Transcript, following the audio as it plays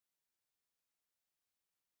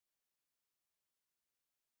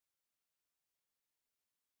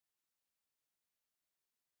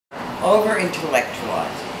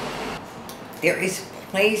Over-intellectualizing. There is a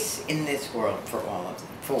place in this world for all of them,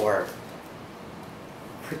 for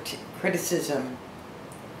criticism,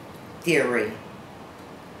 theory,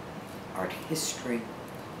 art history.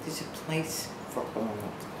 There's a place for all of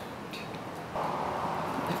that.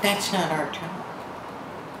 But that's not our job.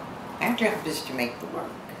 Our job is to make the work.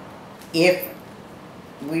 If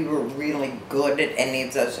we were really good at any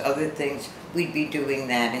of those other things, we'd be doing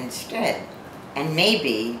that instead. And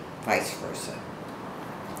maybe vice versa.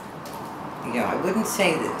 You know, I wouldn't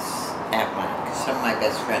say this out loud, because some of my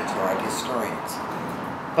best friends are art historians.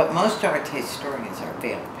 But most art historians are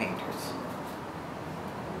veiled painters.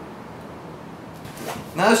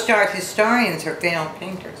 Most art historians are veiled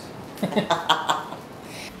painters.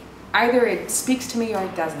 Either it speaks to me or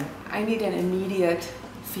it doesn't. I need an immediate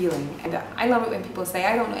feeling. And I love it when people say,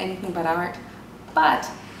 I don't know anything about art, but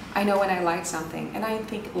I know when I like something. And I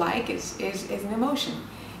think like is an emotion.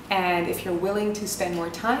 And if you're willing to spend more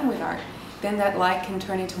time with art, then that like can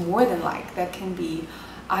turn into more than like. That can be,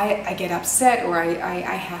 I get upset, or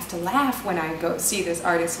I have to laugh when I go see this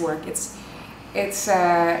artist's work.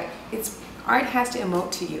 Art has to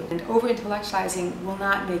emote to you. And over-intellectualizing will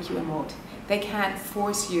not make you emote. They can't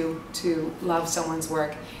force you to love someone's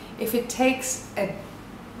work. If it takes a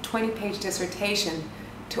 20-page dissertation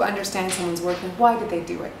to understand someone's work, then why did they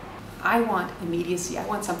do it? I want immediacy. I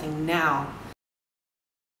want something now.